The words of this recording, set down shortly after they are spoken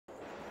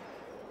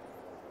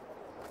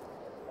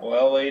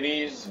Well,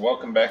 ladies,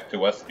 welcome back to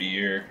Westby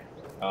here.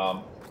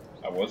 Um,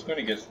 I was going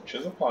to get some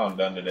chisel plowing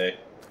done today.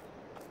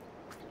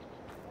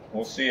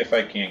 We'll see if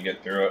I can't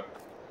get through it.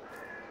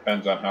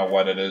 Depends on how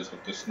wet it is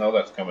with the snow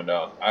that's coming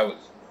down. I was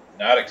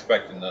not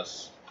expecting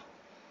this.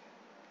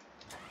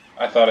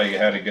 I thought I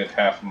had a good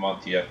half a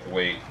month yet to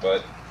wait,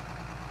 but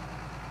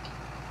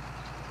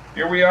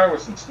here we are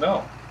with some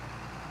snow.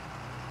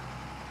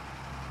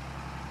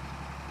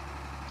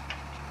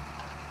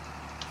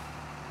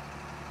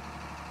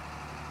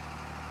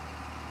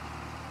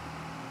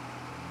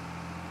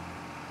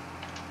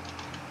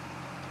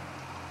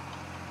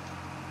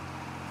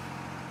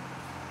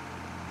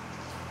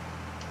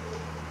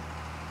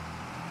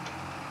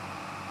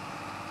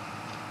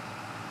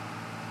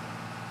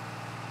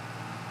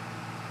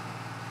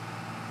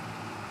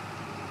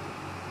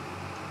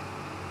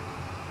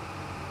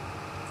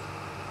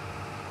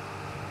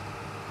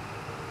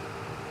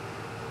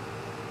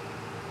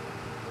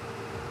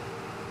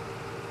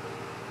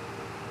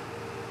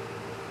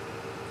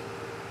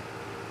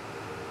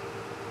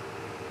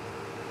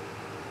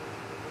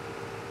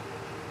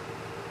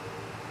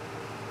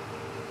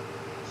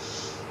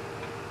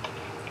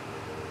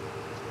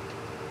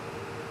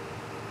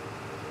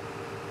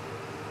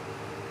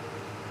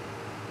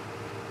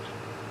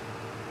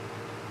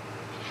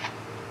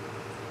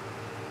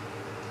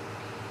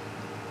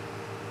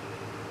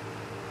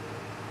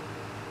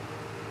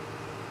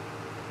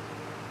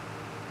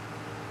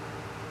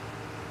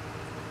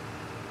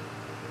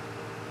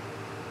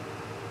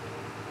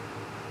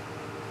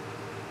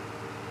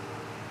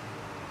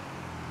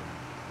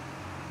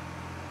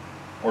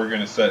 We're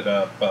going to set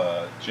up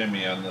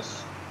Jimmy on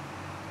this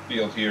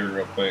field here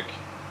real quick,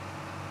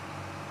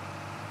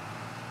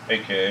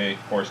 aka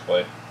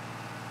horseplay,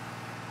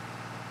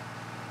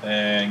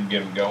 and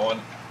get him going.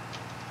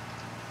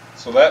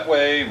 So that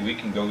way we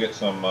can go get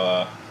some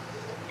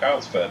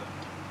cows fed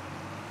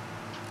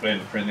and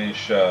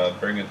finish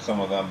bringing some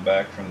of them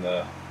back from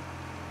the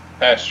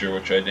pasture,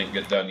 which I didn't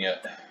get done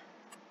yet.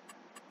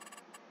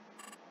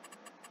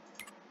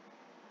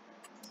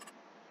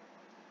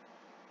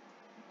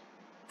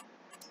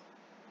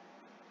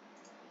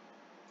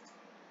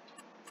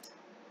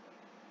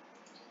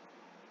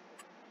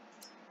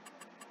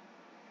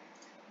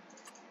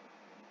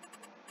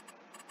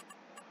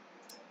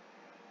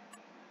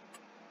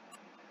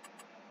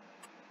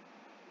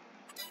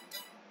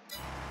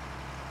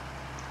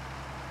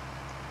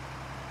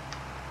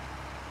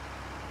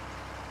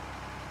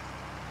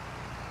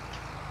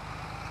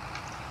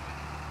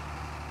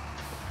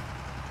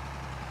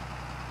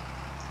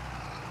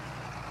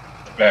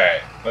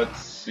 Alright, let's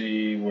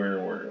see, where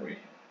were we?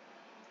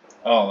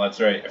 Oh, that's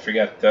right, I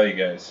forgot to tell you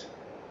guys.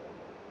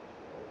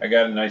 I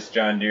got a nice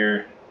John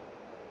Deere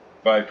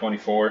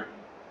 524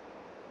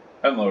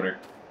 unloader.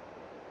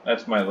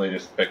 That's my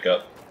latest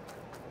pickup.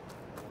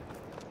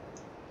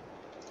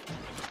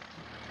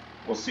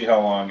 We'll see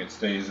how long it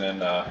stays in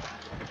the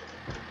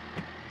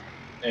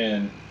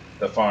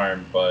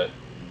farm, but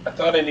I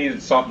thought I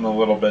needed something a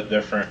little bit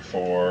different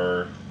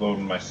for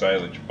loading my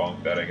silage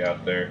bunk that I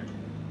got there.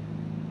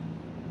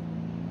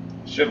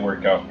 Should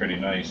work out pretty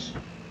nice.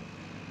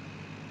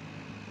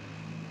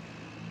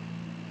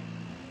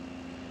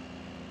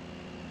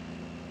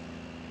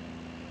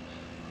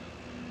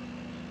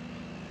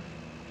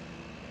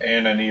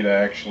 And I need to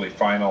actually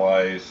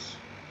finalize,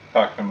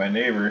 talk to my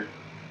neighbor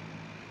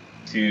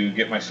to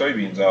get my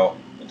soybeans out.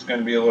 It's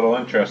going to be a little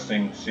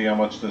interesting to see how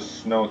much this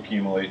snow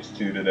accumulates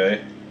to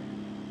today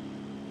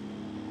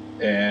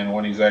and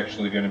when he's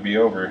actually going to be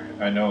over.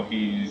 I know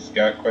he's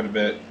got quite a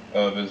bit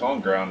of his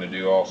own ground to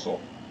do also.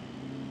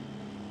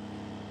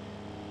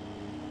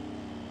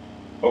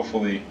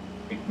 Hopefully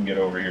he can get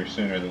over here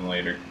sooner than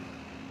later,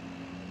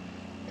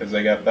 because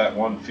I got that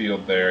one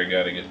field there I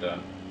got to get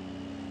done.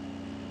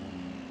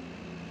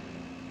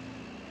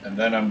 And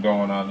then I'm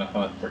going on the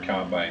hunt for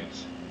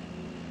combines,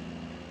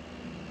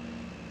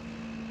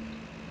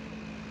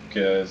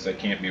 because I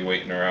can't be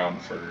waiting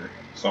around for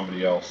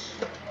somebody else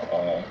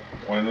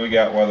when we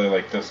got weather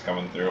like this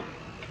coming through.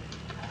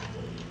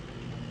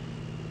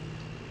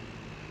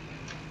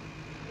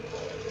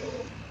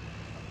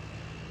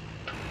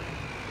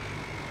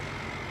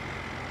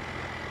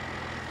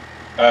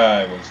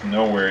 I was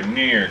nowhere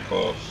near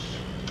close.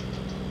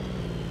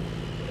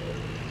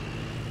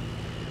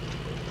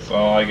 So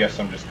I guess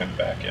I'm just going to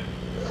back in.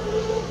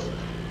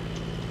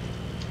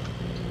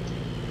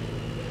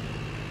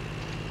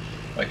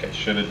 Like I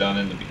should have done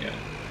in the beginning.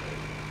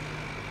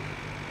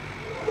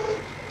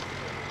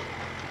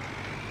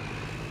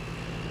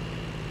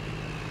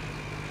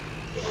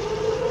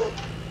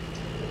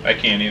 I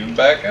can't even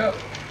back up.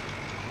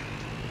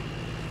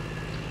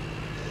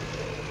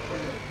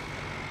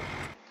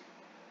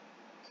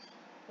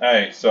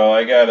 Alright, so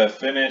I gotta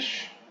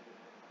finish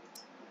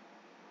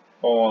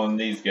pulling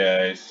these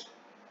guys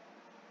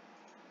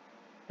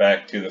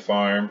back to the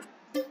farm.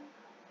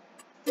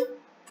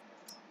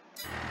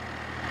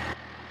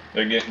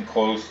 They're getting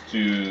close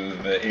to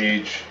the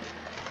age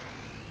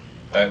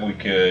that we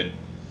could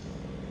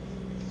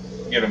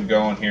get them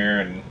going here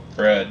and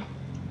bred.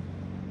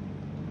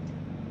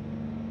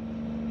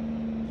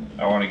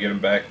 I want to get them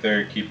back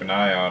there, keep an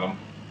eye on them.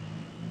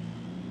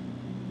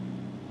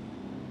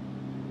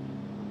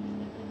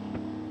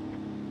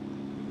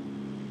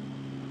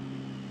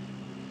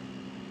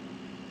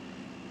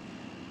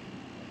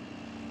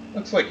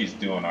 Looks like he's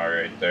doing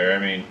alright there. I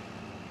mean,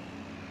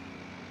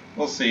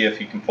 we'll see if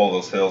he can pull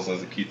those hills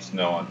as it keeps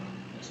snowing.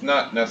 It's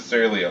not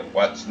necessarily a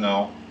wet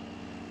snow,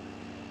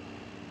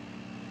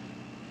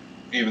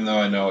 even though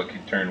I know it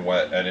could turn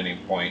wet at any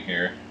point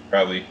here,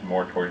 probably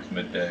more towards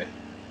midday.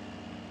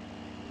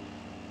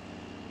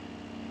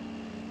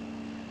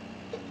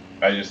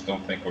 I just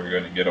don't think we're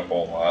going to get a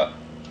whole lot.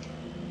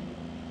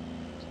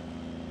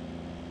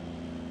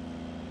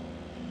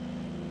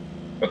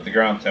 But the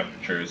ground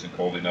temperature isn't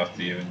cold enough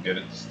to even get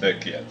it to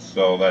stick yet,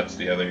 so that's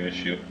the other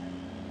issue.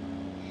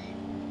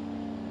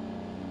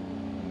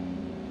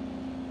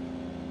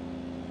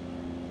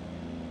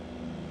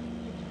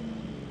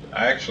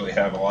 I actually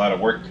have a lot of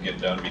work to get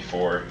done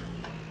before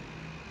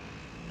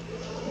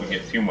we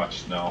get too much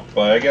snow,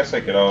 but I guess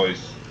I could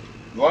always,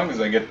 as long as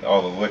I get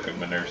all the liquid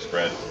manure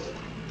spread,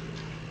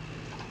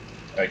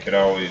 I could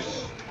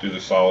always do the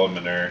solid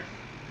manure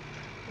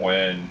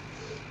when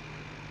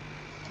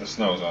the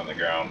snow's on the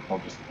ground. I'll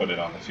just put it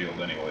on the field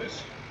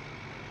anyways.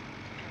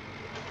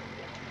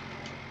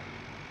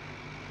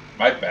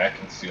 My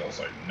backing seals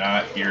are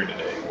not here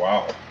today.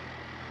 Wow.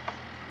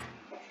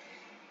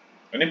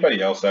 Anybody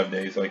else have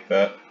days like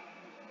that?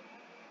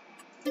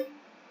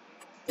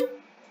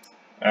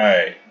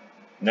 Alright.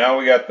 Now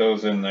we got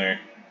those in there.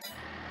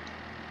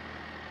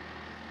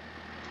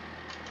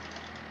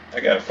 I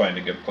gotta find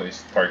a good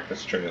place to park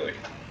this trailer.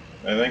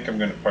 I think I'm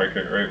gonna park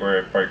it right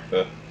where I parked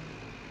the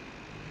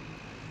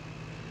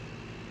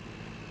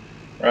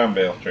round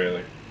bale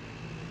trailer.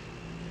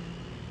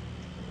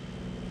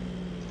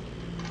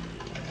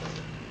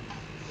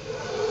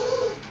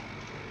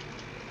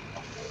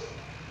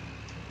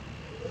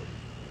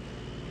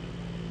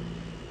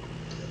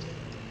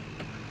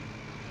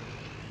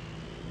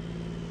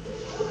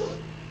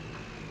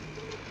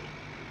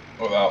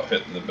 Without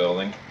hitting the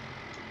building.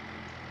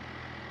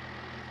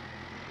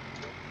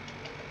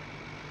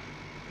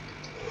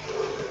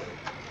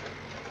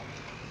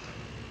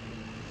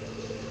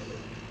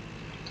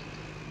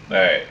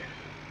 Alright,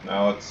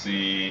 now let's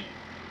see.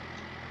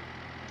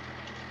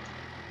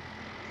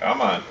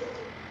 Come on.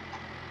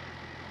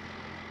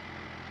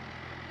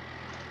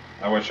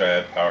 I wish I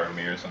had power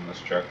mirrors on this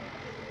truck.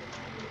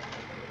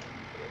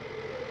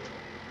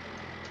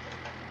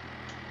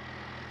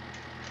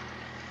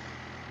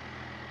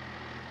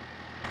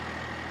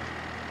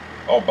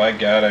 Oh, by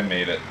God, I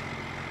made it.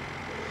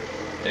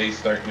 Day's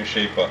starting to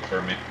shape up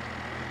for me.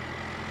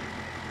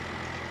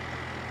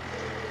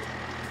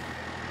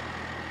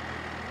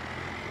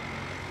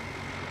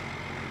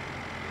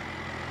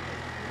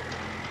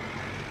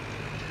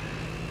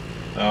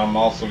 I'm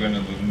also going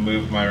to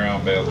move my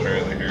round bale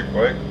trailer here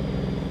quick.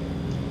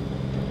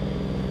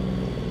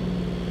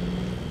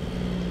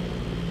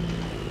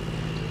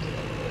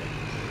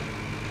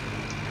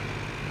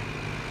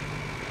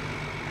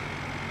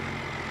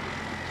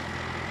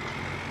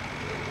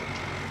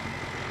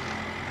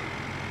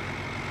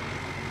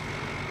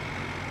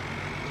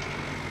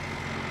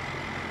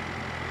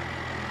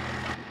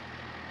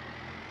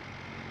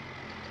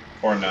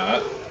 Or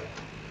not.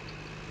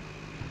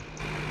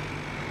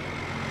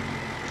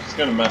 Just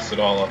gonna mess it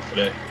all up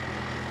today.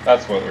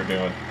 That's what we're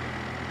doing.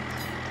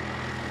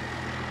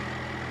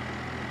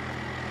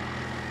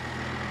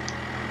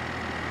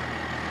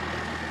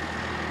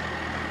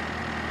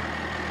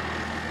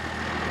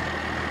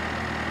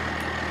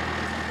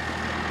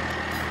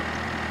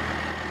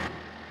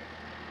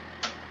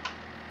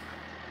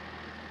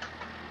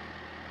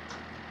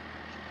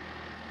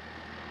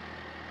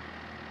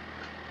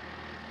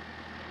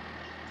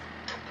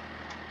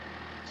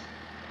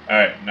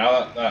 Alright,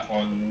 now that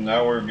one,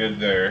 now we're good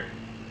there.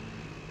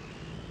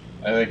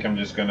 I think I'm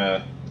just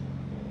gonna...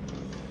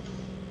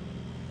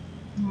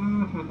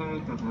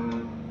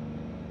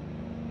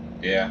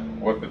 yeah,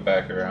 whip it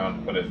back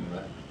around, put it in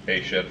the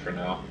hay shed for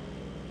now.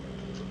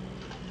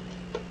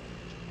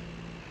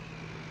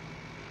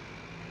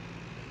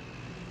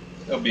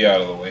 It'll be out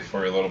of the way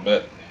for a little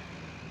bit.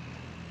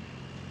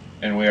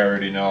 And we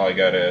already know I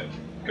gotta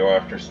go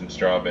after some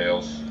straw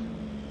bales.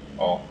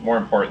 Well, more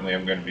importantly,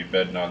 I'm going to be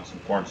bidding on some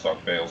corn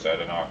stalk bales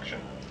at an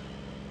auction.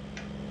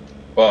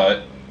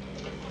 But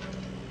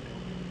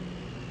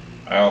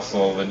I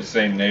also, the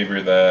same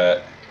neighbor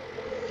that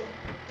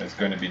is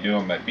going to be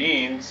doing my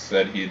beans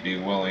said he'd be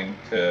willing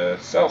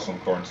to sell some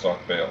corn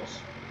stalk bales.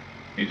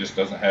 He just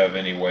doesn't have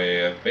any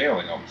way of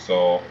baling them.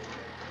 So, of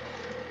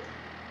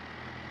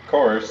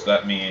course,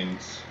 that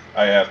means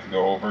I have to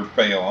go over,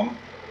 bale them,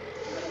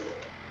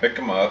 pick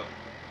them up,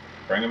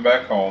 bring them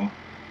back home.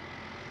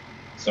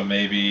 So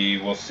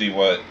maybe we'll see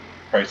what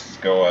prices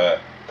go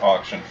at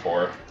auction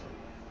for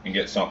and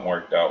get something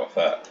worked out with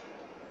that.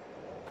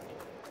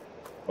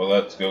 Well,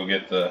 let's go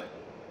get the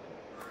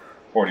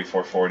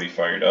 4440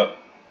 fired up.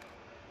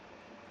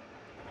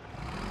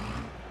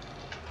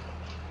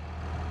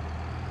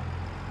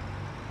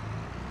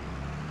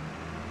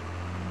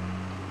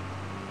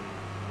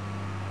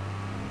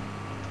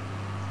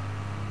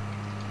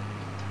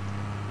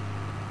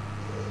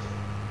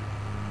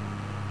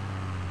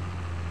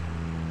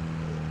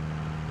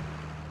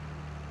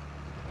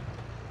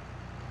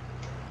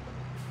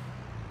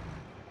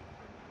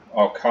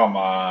 Oh, come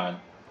on.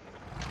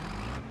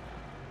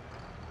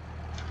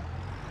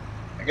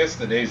 I guess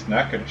the day's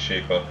not going to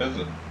shape up, is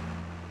it?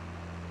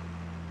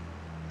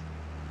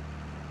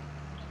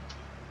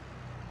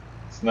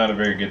 It's not a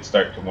very good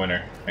start to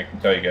winter. I can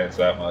tell you guys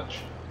that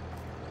much.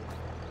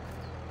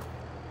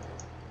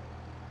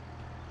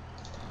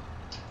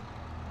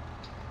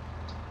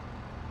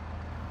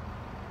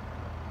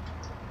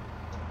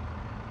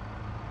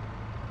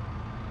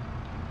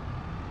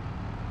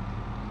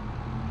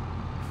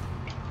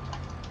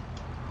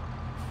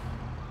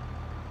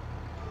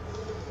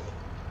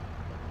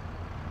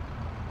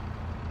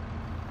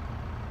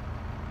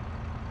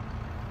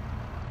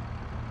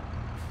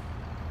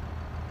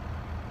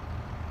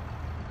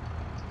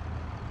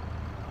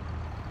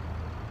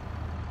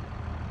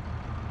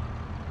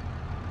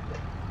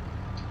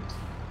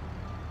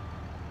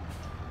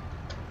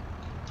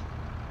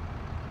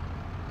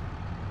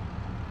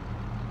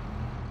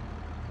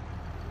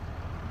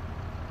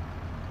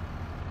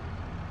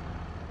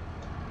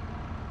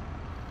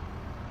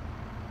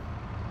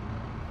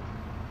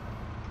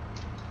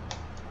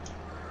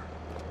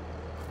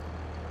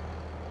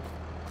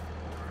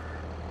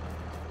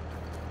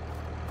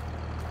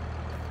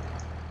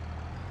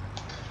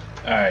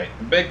 Alright,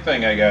 the big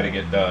thing I gotta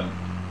get done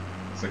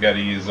is I gotta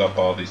use up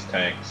all these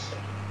tanks.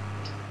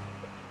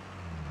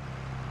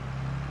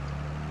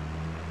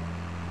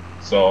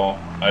 So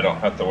I don't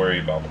have to worry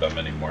about them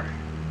anymore.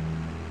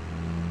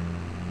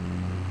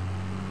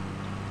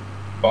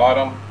 Bought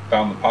them,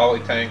 found the poly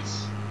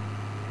tanks,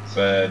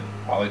 said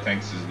poly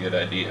tanks is a good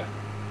idea.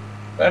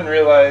 Then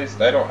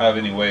realized I don't have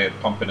any way of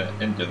pumping it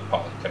into the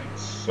poly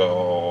tanks,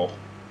 so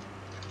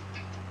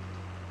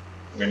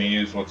I'm going to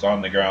use what's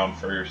on the ground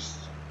first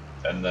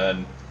and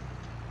then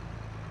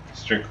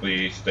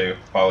strictly stay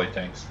with the poly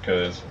tanks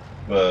because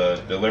the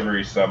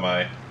delivery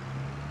semi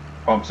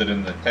pumps it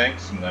in the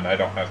tanks and then I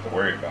don't have to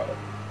worry about it.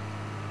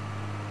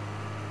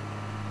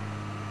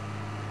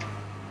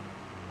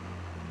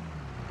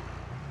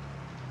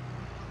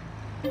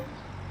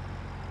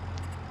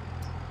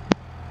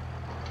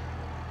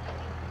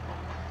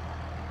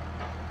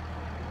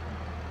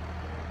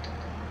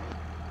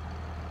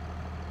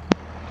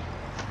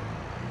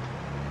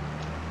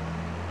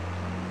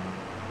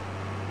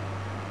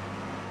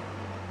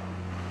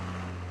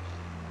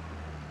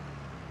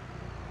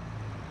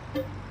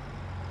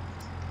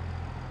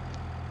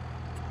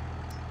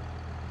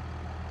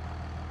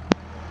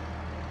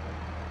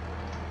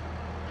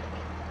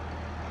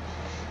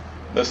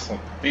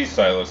 These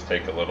silos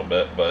take a little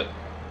bit, but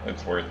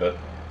it's worth it.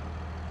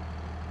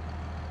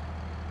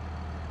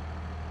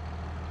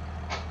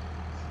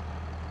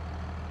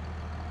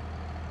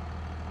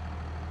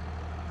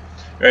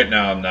 Right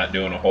now I'm not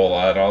doing a whole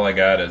lot. All I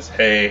got is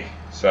hay,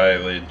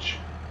 silage,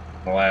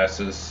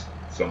 molasses,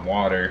 some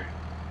water,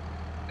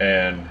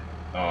 and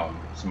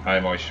some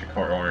high moisture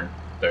corn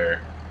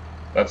there.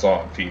 That's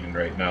all I'm feeding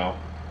right now.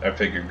 I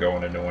figured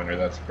going into winter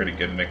that's a pretty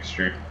good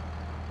mixture.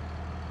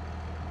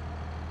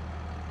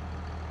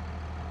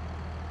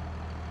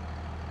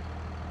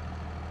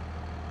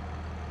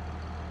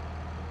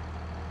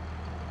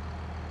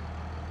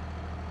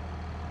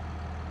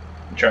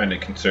 I'm trying to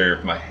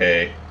conserve my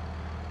hay.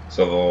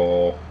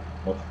 So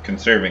with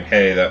conserving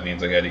hay, that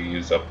means I got to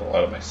use up a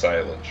lot of my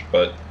silage.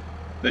 But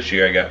this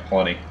year I got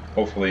plenty.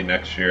 Hopefully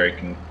next year I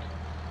can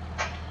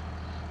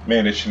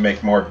manage to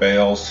make more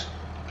bales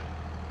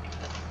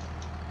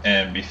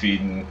and be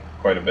feeding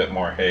quite a bit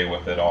more hay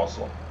with it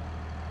also.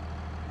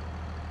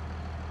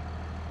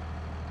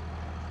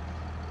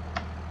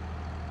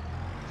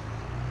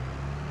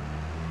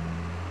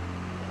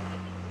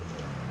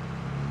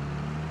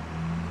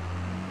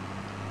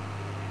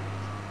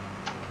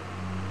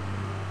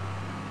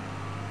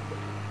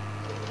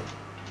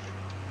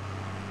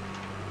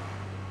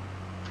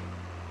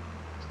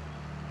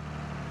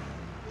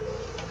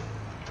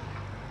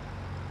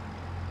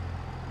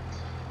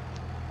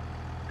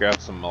 Grab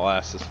some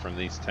molasses from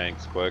these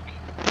tanks quick.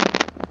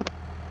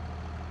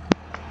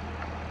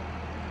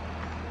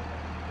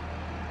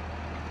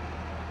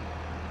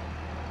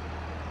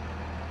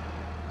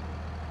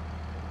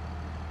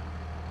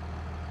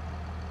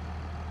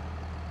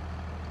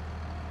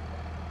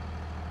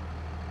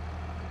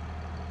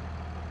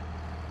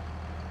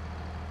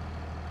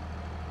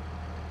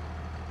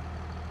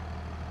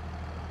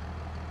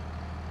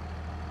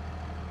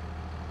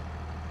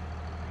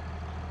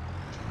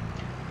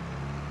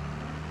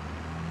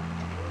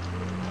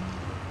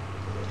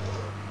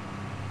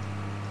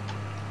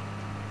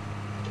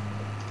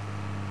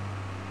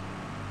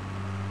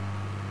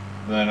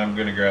 Then I'm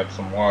going to grab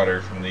some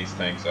water from these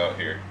tanks out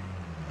here,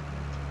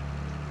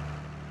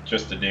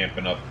 just to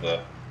dampen up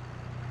the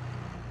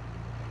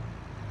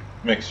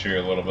mixture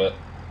a little bit.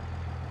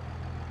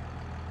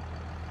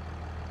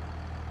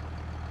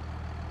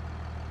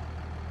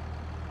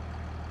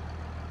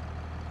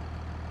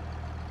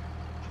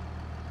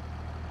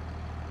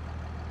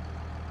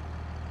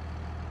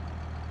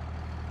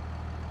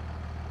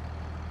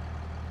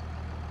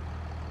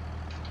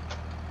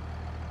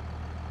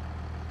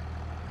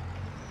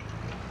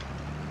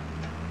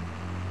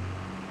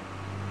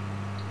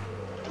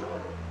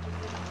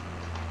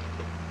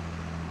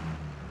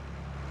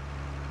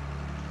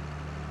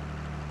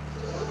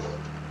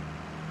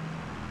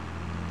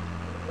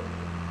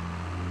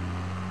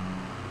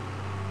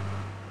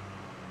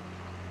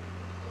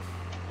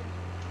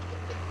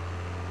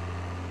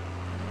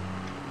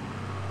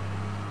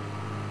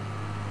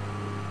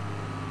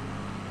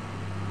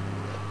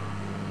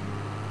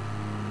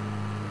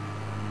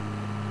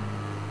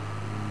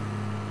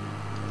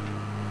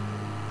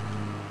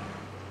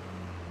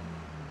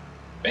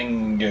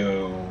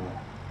 Bingo.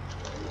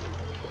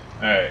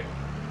 Alright.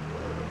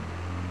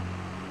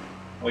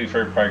 Leave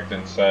her parked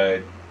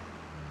inside.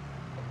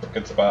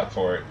 Good spot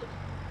for it.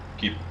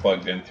 Keep it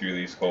plugged in through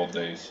these cold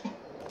days.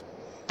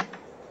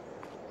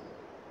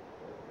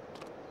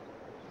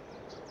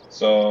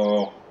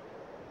 So,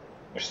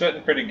 we're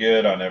sitting pretty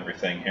good on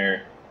everything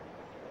here.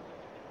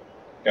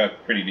 Got a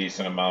pretty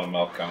decent amount of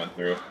milk coming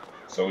through.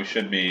 So we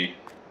should be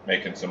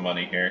making some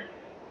money here.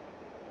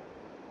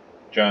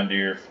 John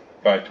Deere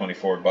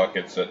 524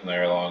 bucket sitting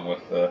there along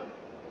with the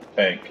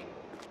tank.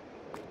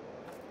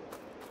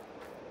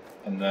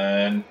 And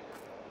then,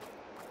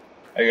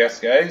 I guess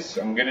guys,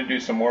 I'm going to do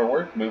some more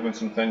work, moving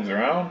some things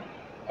around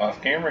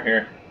off camera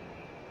here.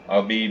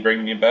 I'll be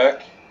bringing you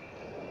back,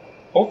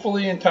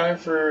 hopefully in time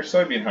for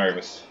soybean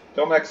harvest.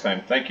 Till next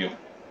time, thank you.